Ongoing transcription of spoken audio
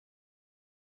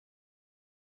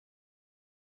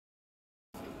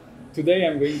Today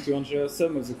I'm going to answer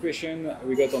some of the questions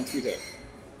we got on Twitter.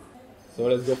 So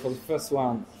let's go for the first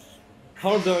one.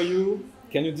 How old are you?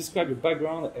 Can you describe your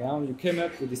background and how you came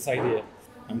up with this idea?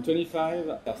 I'm 25.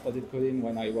 I started coding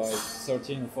when I was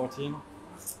 13 or 14.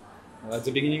 At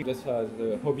the beginning, just as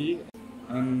a hobby.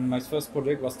 And my first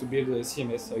project was to build a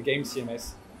CMS, a game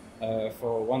CMS,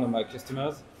 for one of my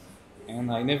customers. And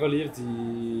I never left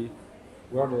the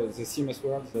world, the CMS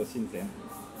world since then.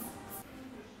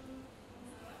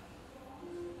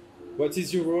 What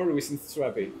is your role within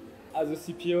Strapi? As a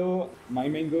CPO, my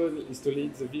main goal is to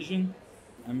lead the vision.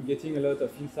 I'm getting a lot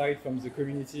of insight from the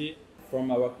community,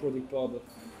 from our product pod.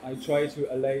 I try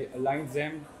to align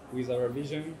them with our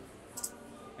vision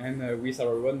and with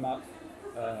our roadmap.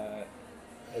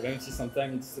 Eventually,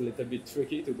 sometimes it's a little bit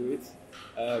tricky to do it,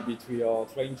 but we are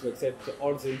trying to accept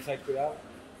all the insights we have.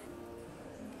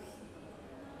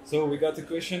 So we got a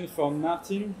question from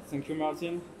Martin. Thank you,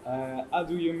 Martin. How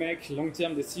do you make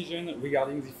long-term decisions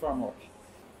regarding the framework?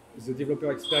 The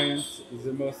developer experience is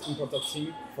the most important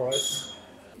thing for us.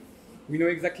 We know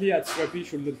exactly what Strapi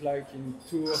should look like in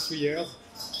 2 or 3 years.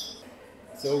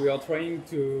 So we are trying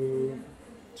to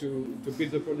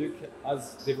build the product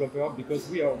as developers because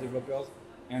we are developers,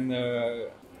 and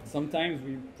sometimes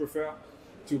we prefer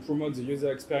to promote the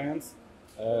user experience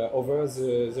over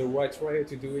the right way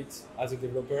to do it as a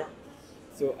developer.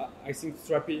 So I think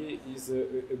Strapi is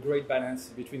a great balance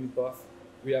between both.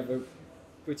 We have a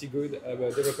pretty good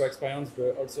developer experience,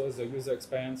 but also the user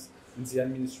experience in the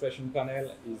administration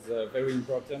panel is very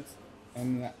important.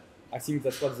 And I think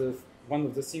that's one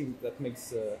of the things that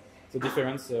makes the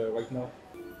difference right now.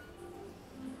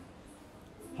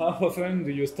 How often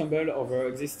do you stumble over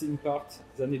existing parts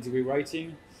that need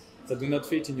rewriting that do not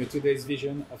fit in your today's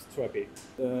vision of Strapi?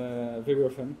 Very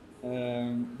often,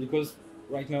 because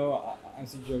right now, I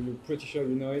think you're pretty sure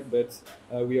you know it, but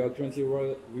we are currently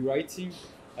rewriting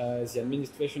the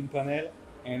administration panel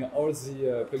and all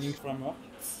the plugin framework.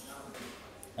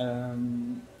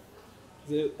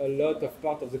 There are a lot of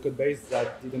part of the code base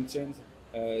that didn't change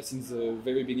since the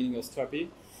very beginning of Strapi,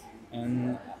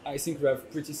 and I think we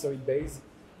have pretty solid base.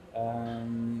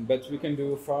 But we can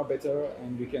do far better,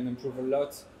 and we can improve a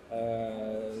lot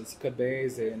the code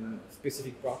base and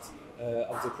specific parts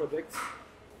of the project.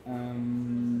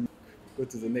 Go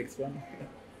to the next one.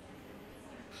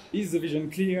 Is the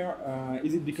vision clear?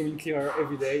 Is it becoming clearer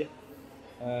every day?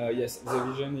 Yes, the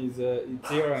vision is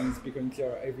clear and it's becoming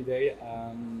clearer every day.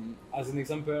 As an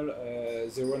example,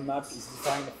 the roadmap is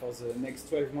defined for the next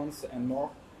 12 months and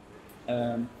more.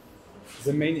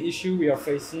 The main issue we are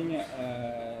facing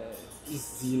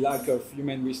is the lack of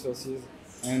human resources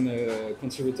and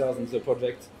contributors in the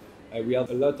project. We have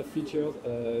a lot of features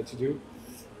to do,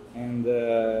 and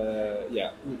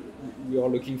yeah, we are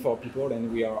looking for people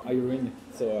and we are hiring,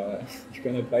 so you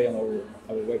can apply on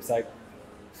our website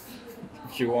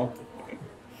if you want.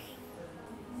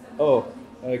 Oh,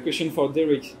 a question for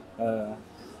Derek.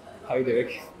 Hi,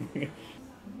 Derek.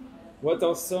 What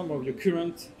are some of your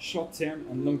current short-term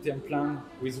and long-term plans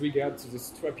with regard to the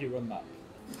Strapi roadmap?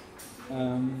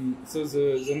 So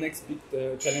the next big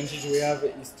challenges we have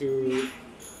is to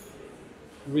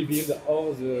rebuild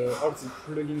all the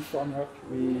plugin framework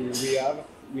we have.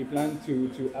 We plan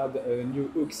to add a new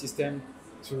hook system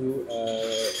to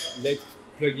let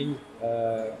plugins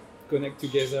connect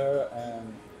together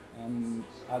and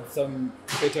add some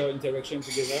better interaction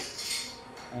together.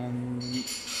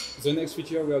 The next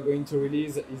feature we are going to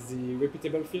release is the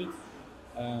repeatable field.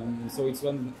 So it's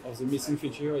one of the missing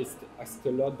features. It's asked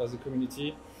a lot by the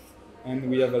community, and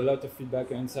we have a lot of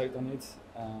feedback and insight on it.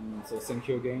 So thank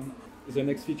you again. The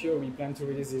next feature we plan to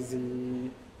release is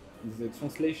the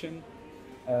translation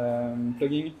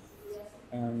plugin.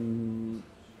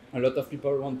 A lot of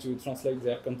people want to translate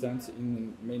their content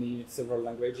in several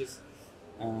languages.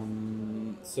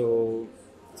 So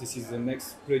this is the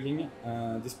next plugin.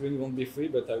 This plugin won't be free,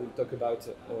 but I will talk about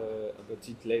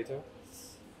it later.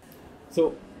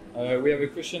 So we have a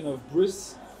question of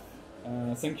Bruce.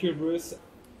 Thank you, Bruce.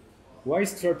 Why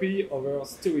Strapi over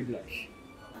Storyblock?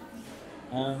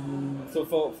 So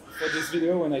for this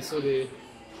video, when I saw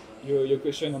your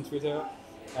question on Twitter,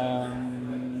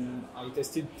 I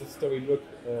tested the Storyblock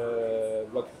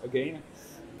block again.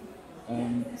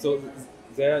 So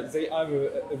they have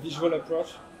a visual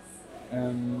approach,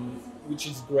 which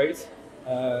is great,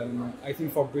 I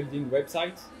think, for building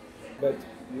websites. But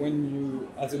when you,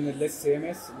 as an headless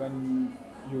CMS, when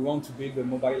you want to build a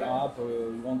mobile app or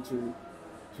you want to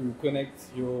connect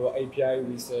your API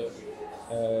with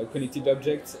connected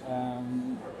objects,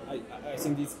 I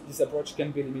think this approach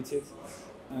can be limited.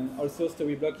 And also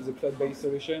Storyblock is a cloud-based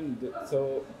solution,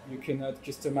 so you cannot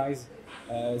customize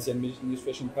the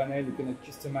administration panel, you cannot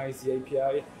customize the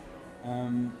API.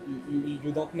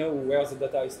 You don't know where the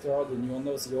data is stored and you don't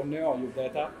know the owner of your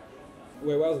data.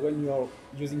 Whereas when you are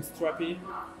using Strapi,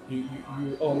 you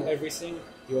own everything.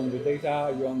 You own the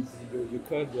data, you own your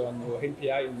code, you own your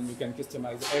API, and you can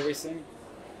customize everything.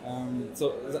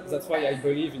 So that's why I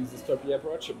believe in the Strapi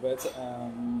approach. But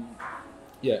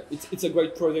yeah, it's a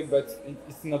great product, but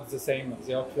it's not the same.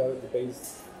 They are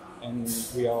cloud-based, and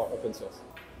we are open source.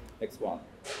 Next one.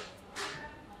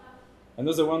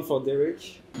 Another one for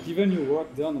Derek. Given your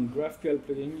work done on GraphQL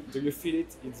plugin, do you feel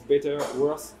it's better,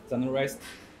 worse than the rest,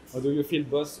 or do you feel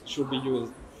both should be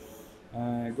used?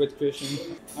 Great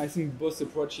question. I think both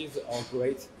approaches are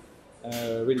great.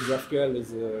 Really, GraphQL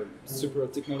is a super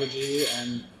technology,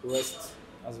 and REST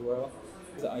as well.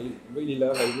 I really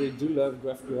do love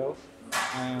GraphQL.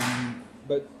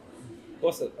 But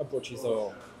both approaches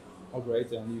are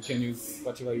great, and you can use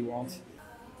whatever you want.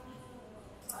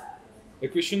 A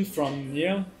question from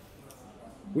Neil.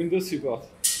 Windows support.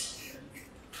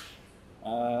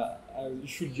 You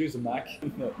should use a Mac.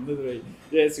 No, not really.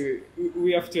 Yes,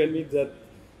 we have to admit that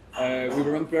we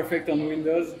weren't perfect on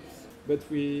Windows, but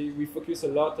we focus a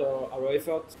lot our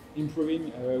effort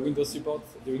improving Windows support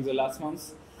during the last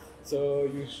months. So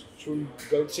you should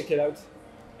go check it out,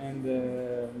 and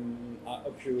I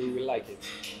hope you will like it.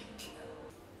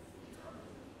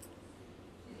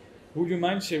 Would you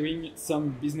mind sharing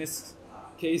some business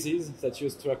cases that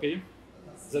use Strapi?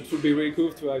 That would be really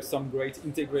cool to have some great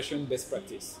integration best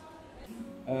practice.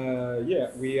 Yeah,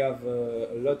 we have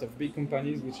a lot of big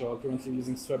companies which are currently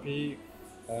using Strapi.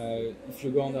 If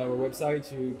you go on our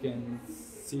website, you can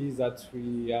see that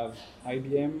we have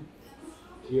IBM,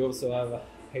 we also have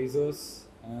ASOS,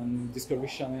 and Discovery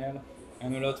Channel,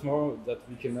 and a lot more that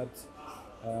we cannot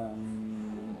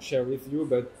share with you,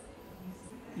 but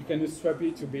you can use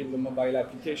Strapi to build a mobile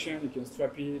application, you can use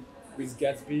Strapi with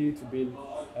Gatsby to build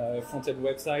front-end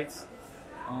websites,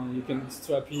 and you can use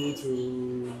Strapi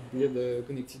to build a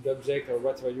connected object or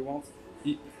whatever you want.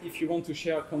 If you want to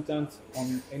share content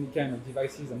on any kind of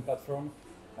devices and platform,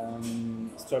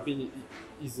 Strapi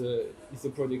is a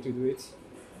product to do it.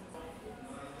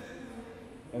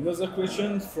 Another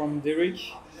question from Derek.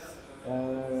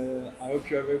 I hope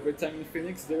you have a great time in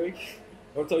Phoenix, Derek.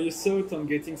 What are your thoughts on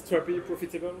getting Strapi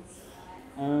profitable?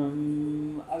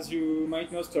 As you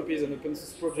might know, Strapi is an open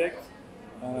source project.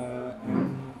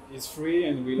 And it's free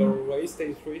and will always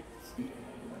stay free.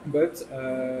 But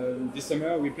this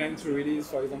summer we plan to release,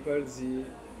 for example, the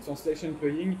translation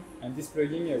plugin, and this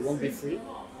plugin won't be free.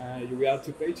 You will have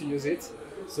to pay to use it.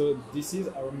 So this is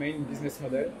our main business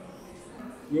model.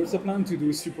 We also plan to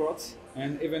do support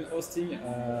and even hosting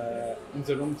in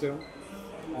the long term.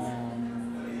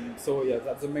 So yeah,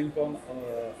 that's the main points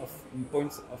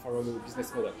of our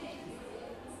business model.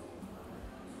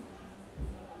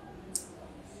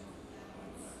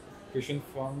 Question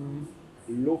from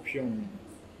Lopion.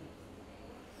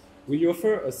 Will you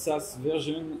offer a SaaS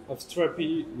version of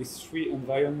Strapi with 3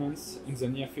 environments in the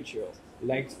near future,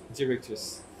 like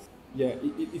Directus? Yeah,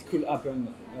 it could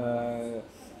happen.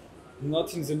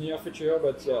 Not in the near future,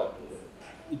 but yeah,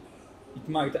 it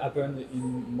might happen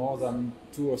in more than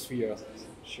 2 or 3 years,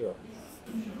 sure.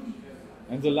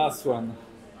 And the last one,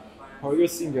 are you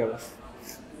single?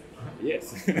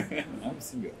 Yes, I'm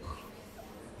single.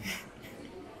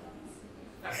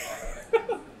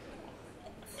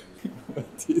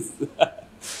 What is that?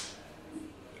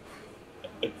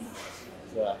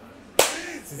 So,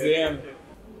 this is the end.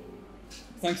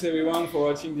 Thanks everyone for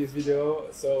watching this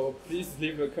video. So please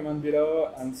leave a comment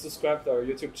below and subscribe to our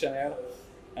YouTube channel.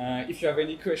 If you have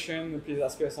any question, please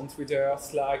ask us on Twitter,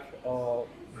 Slack, or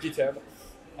GitHub.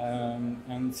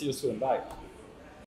 And see you soon. Bye.